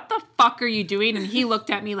like, what the fuck are you doing? And he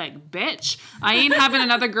looked at me like, bitch, I ain't having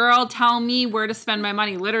another girl tell me where to spend my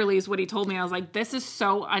money, literally is what he told me. I was like, this is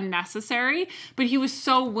so unnecessary. But he was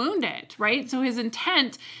so wounded, right? So his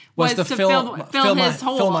intent was to fill his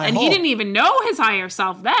hole. And he didn't even know his higher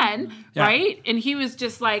self then, right? And he was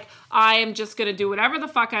just like, I am just going to do whatever the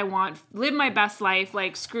fuck I want, live my best life,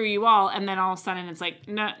 like, screw you all. And then all of a sudden it's like,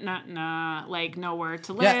 nah, like, nowhere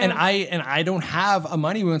to live. Yeah, and I don't have a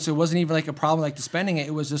money wound, so it wasn't even like a problem like the spending it.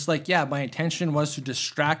 It was just like, yeah, my intention was to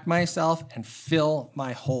distract myself and fill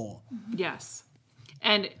my hole. Yes.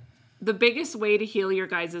 And the biggest way to heal your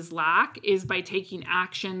guys' lack is by taking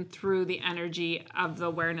action through the energy of the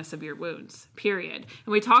awareness of your wounds, period.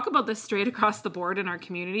 And we talk about this straight across the board in our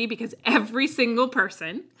community because every single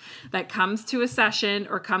person that comes to a session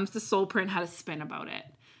or comes to Soul Print had a spin about it.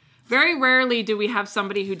 Very rarely do we have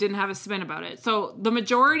somebody who didn't have a spin about it. So the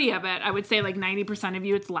majority of it, I would say like 90% of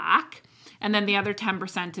you, it's lack. And then the other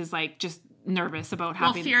 10% is like just nervous about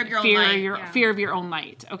having fear of your own light. Fear of your own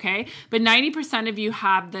light, okay? But 90% of you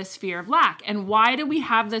have this fear of lack. And why do we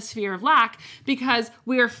have this fear of lack? Because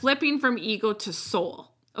we are flipping from ego to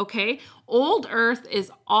soul, okay? Old Earth is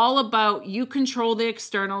all about you control the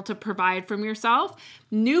external to provide from yourself.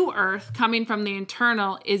 New Earth, coming from the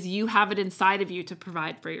internal, is you have it inside of you to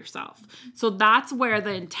provide for yourself. So that's where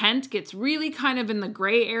the intent gets really kind of in the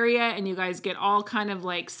gray area and you guys get all kind of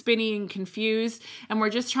like spinny and confused. And we're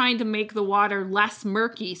just trying to make the water less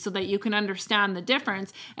murky so that you can understand the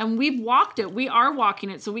difference. And we've walked it. We are walking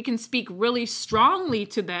it. So we can speak really strongly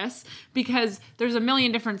to this because there's a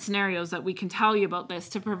million different scenarios that we can tell you about this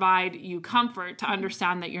to provide you comfort to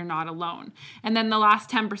understand that you're not alone. And then the last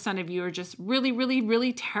 10% of you are just really, really,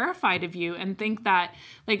 really terrified of you and think that,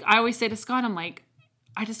 like, I always say to Scott, I'm like,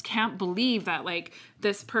 I just can't believe that like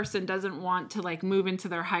this person doesn't want to like move into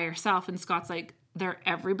their higher self. And Scott's like,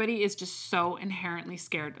 everybody is just so inherently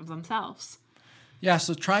scared of themselves. Yeah,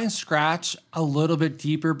 so try and scratch a little bit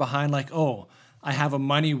deeper behind like, oh, I have a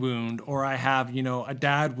money wound or I have, a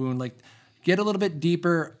dad wound. Like, get a little bit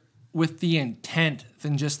deeper with the intent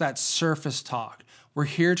than just that surface talk. We're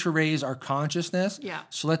here to raise our consciousness. Yeah.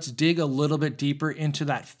 So let's dig a little bit deeper into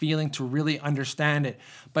that feeling to really understand it.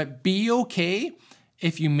 But be okay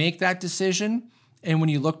if you make that decision and when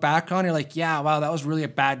you look back on it, you're like, yeah, wow, that was really a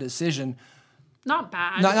bad decision. Not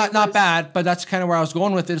bad. Not bad, but that's kind of where I was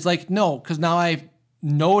going with it. It's like, no, because now I've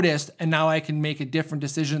noticed and now I can make a different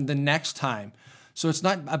decision the next time. So it's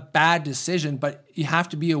not a bad decision, but you have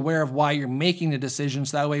to be aware of why you're making the decision.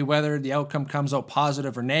 So that way, whether the outcome comes out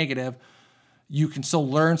positive or negative, you can still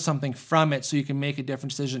learn something from it so you can make a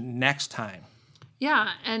different decision next time.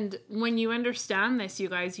 Yeah, and when you understand this, you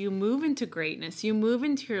guys, you move into greatness, you move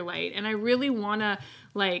into your light. And I really want to,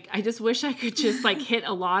 like, I just wish I could just, like, hit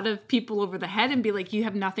a lot of people over the head and be like, you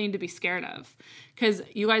have nothing to be scared of. Because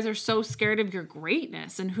you guys are so scared of your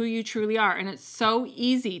greatness and who you truly are. And it's so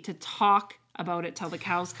easy to talk about it till the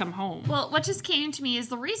cows come home. Well, what just came to me is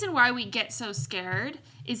the reason why we get so scared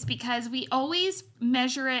is because we always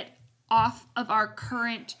measure it off of our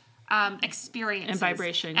current experiences. And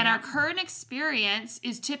vibration. And our current experience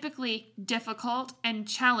is typically difficult and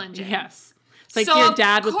challenging. Yes. It's like So your of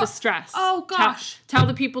dad with the cour- stress. Oh, gosh. Tell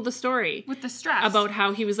the people the story With the stress. about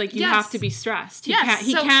how he was like, you Yes. have to be stressed. He Yes,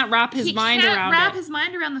 so can't wrap his mind around He can't wrap it. his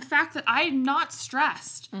mind around the fact that I'm not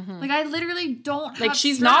stressed. Like, I literally don't have Like,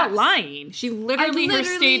 she's stress. not lying. She literally, her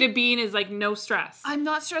literally- state of being is like no stress. I'm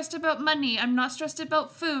not stressed about money. I'm not stressed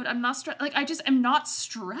about food. I'm not stressed. Like, I just am not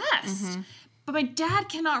stressed. Mm-hmm. But my dad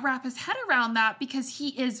cannot wrap his head around that because he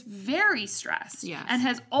is very stressed. Yes. And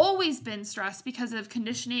has always been stressed because of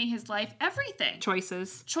conditioning, his life, everything.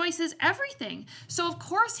 Choices. Choices, everything. So, of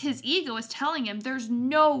course, his ego is telling him there's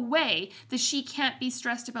no way that she can't be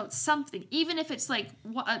stressed about something, even if it's like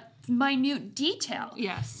a minute detail.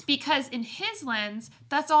 Yes. Because in his lens,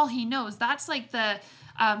 that's all he knows. That's like the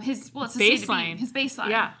his it's the state of being, Baseline. his baseline.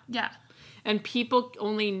 Yeah. Yeah. And people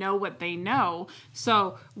only know what they know.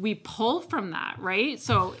 So we pull from that, right?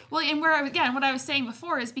 So Well, and what I was saying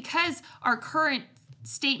before is because our current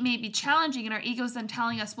state may be challenging and our ego's then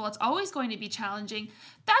telling us, well, it's always going to be challenging.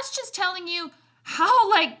 That's just telling you how,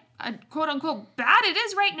 like, quote unquote, bad it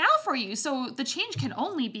is right now for you. So the change can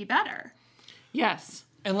only be better. yes.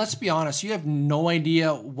 And let's be honest, you have no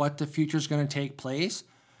idea what the future is going to take place.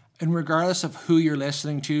 And regardless of who you're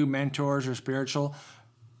listening to, mentors or spiritual,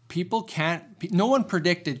 no one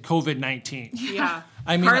predicted COVID-19. Yeah.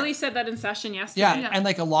 I mean, Carly said that in session yesterday. Yeah, and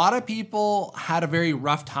like a lot of people had a very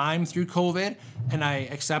rough time through COVID, and I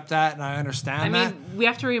accept that and I understand I that. mean, we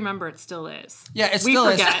have to remember it still is. Yeah, it we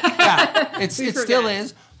still forget. is. Yeah, it still forget.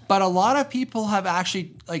 is. But a lot of people have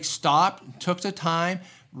actually like stopped, took the time,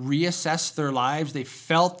 reassessed their lives. They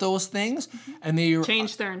felt those things, and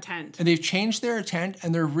Change their intent. and they've changed their intent,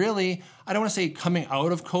 and they're really, I don't want to say coming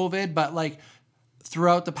out of COVID, but like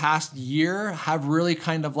throughout the past year have really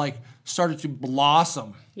kind of like started to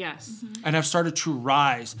blossom Yes. and have started to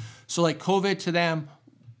rise. So like COVID to them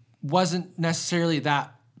wasn't necessarily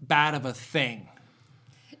that bad of a thing.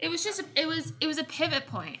 It was just it was a pivot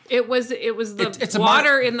point. It was the It's a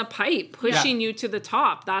water in the pipe pushing Yeah. you to the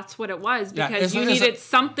top. That's what it was, Yeah, because you it's needed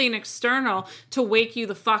something external to wake you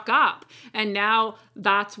the fuck up. And now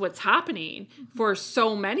that's what's happening for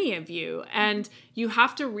so many of you. And you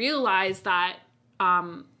have to realize that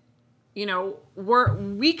you know,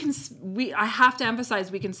 I have to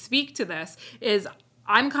emphasize we can speak to this is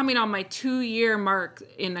I'm coming on my 2-year mark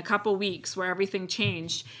in a couple weeks where everything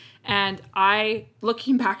changed. And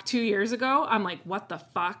looking back 2 years ago, I'm like, what the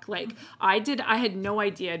fuck? Like I had no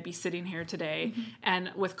idea I'd be sitting here today.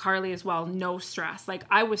 And with Carly as well, no stress. Like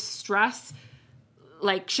I was stressed,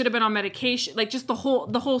 like should have been on medication, like just the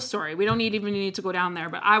whole story. We don't even need to go down there,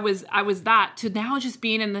 but I was that to now just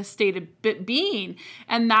being in this state of being.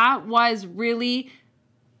 And that was really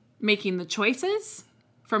making the choices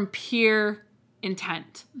from pure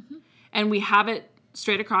intent. And we have it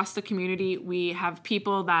straight across the community. We have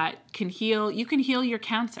people that can heal. You can heal your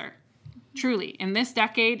cancer. Truly, in this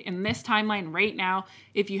decade, in this timeline right now,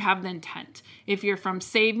 if you have the intent. If you're from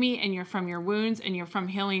Save Me and you're from your wounds and you're from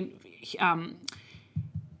healing,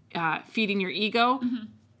 feeding your ego,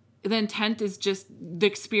 the intent is just, the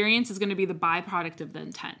experience is going to be the byproduct of the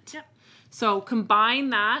intent. Yep. So combine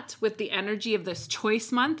that with the energy of this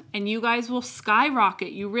choice month and you guys will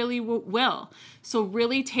skyrocket. You really will. So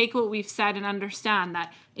really take what we've said and understand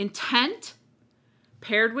that intent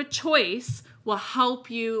paired with choice will help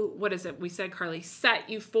you, what is it? We said, Carly, set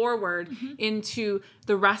you forward into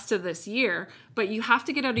the rest of this year. But you have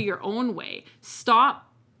to get out of your own way. Stop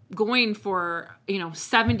going for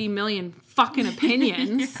 70 million fucking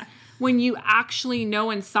opinions when you actually know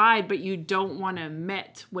inside, but you don't want to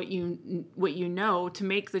admit what you know to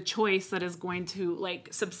make the choice that is going to like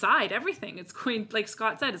subside everything. It's going, like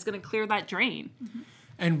Scott said, it's going to clear that drain.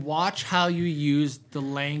 And watch how you use the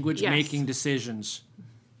language Yes. making decisions.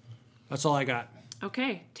 That's all I got.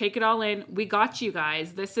 Okay, take it all in. We got you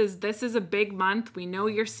guys. This is a big month. We know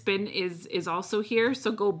your spin is also here.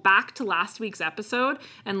 So go back to last week's episode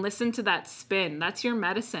and listen to that spin. That's your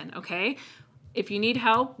medicine, okay? If you need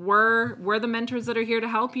help, we're the mentors that are here to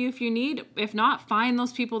help you if you need. If not, find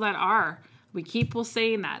those people that are. We keep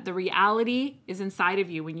saying that. The reality is inside of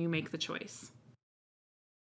you when you make the choice.